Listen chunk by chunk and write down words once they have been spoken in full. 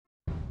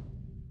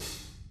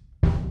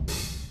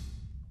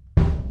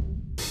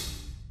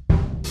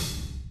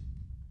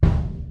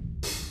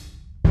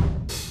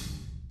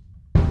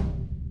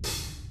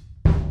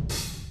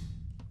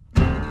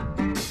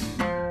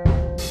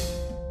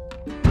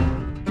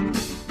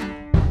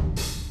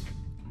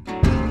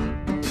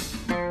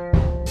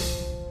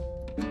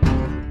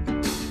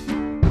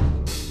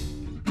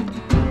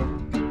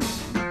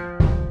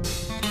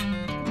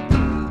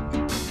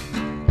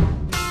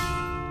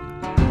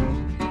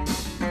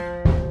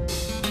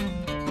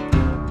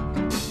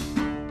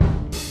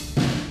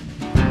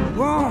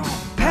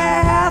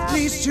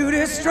leads to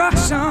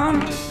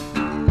destruction.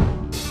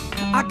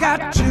 I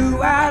got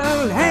two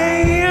idle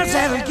hands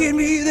that'll get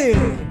me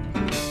there.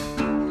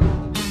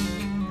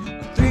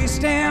 Three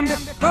stand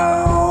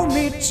before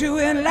me to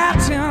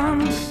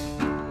enlighten.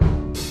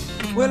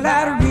 Well,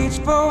 I'd reach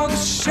for the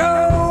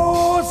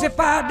shores if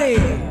I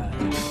dare,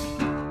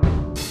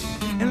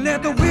 and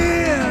let the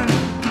wind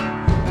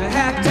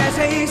act as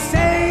a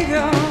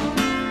savior,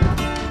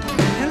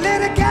 and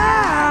let it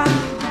guide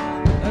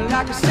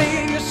like a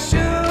savior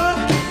should,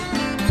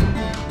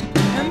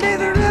 and may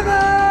the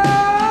river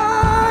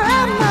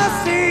have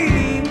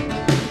mercy,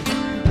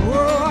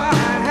 oh,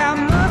 have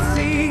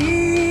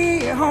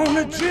mercy on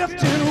the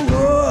drifting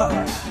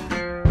wood.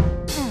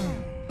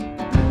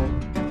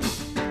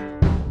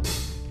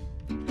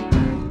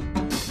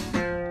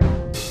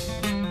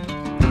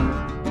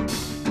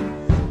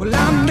 Well,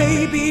 I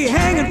may be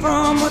hanging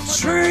from a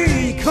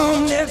tree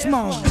come next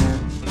morning,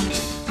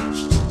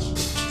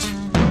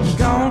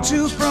 gone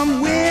to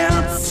from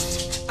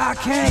whence I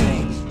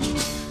came.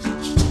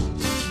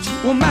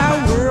 Well,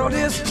 my world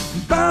is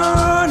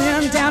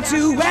burning down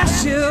to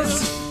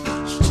ashes.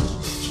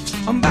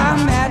 By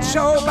match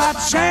or by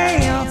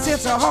chance,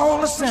 it's all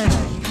the same.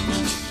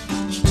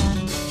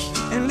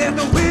 And let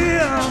the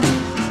wind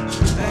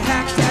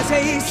act as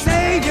a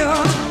savior,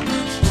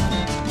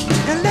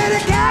 and let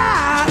it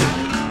guide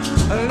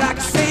like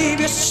a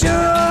savior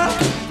should.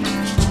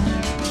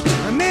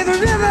 And may the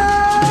river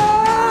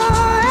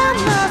have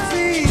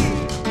mercy,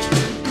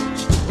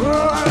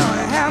 oh,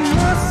 have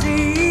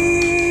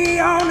mercy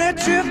on that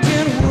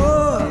drifting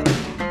wood.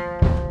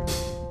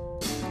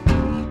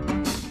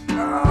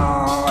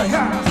 Oh,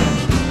 yeah.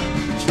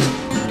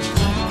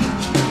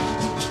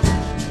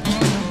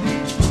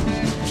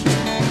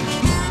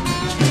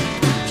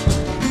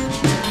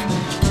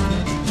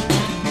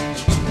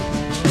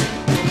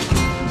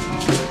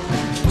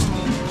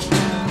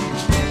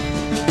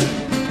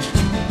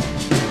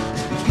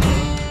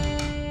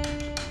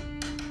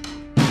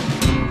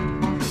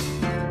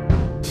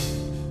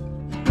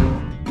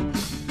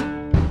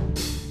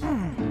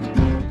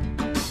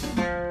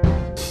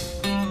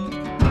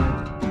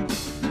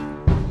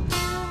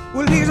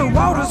 Well, these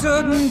waters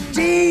are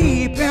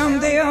deep and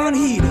they're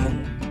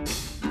unheeded.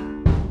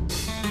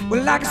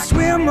 Well, I can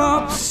swim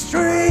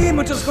upstream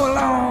or just go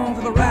along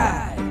for the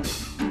ride.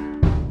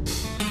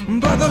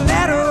 But the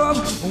latter of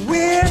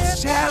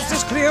which has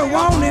this clear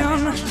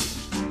warning,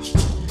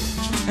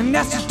 and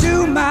that's to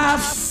do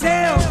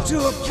myself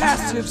to a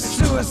passive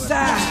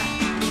suicide.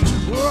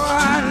 Oh,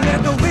 I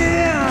let the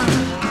wind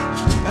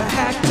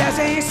act as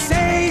a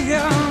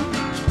savior,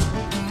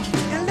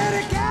 and let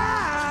it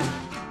guide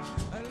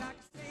like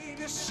a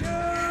savior should.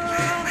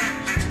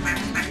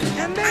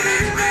 And maybe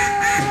river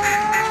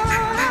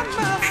have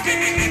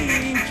mercy,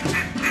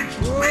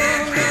 oh,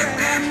 Lord,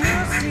 have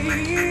mercy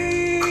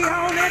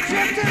on that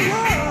drifting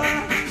wood.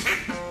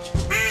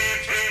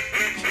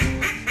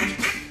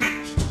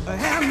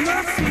 Have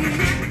mercy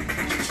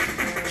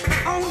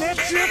on that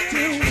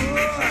drifting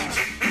wood.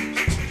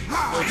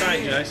 What do you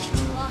think, Jace?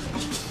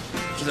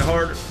 Is it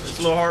hard? It's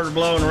a little harder to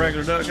blow in a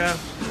regular duck house?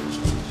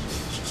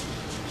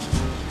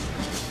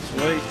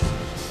 Sweet.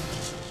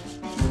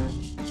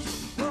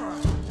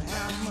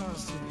 Have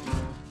mercy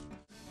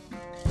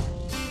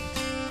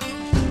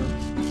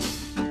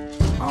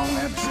on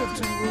that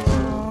drifting wood.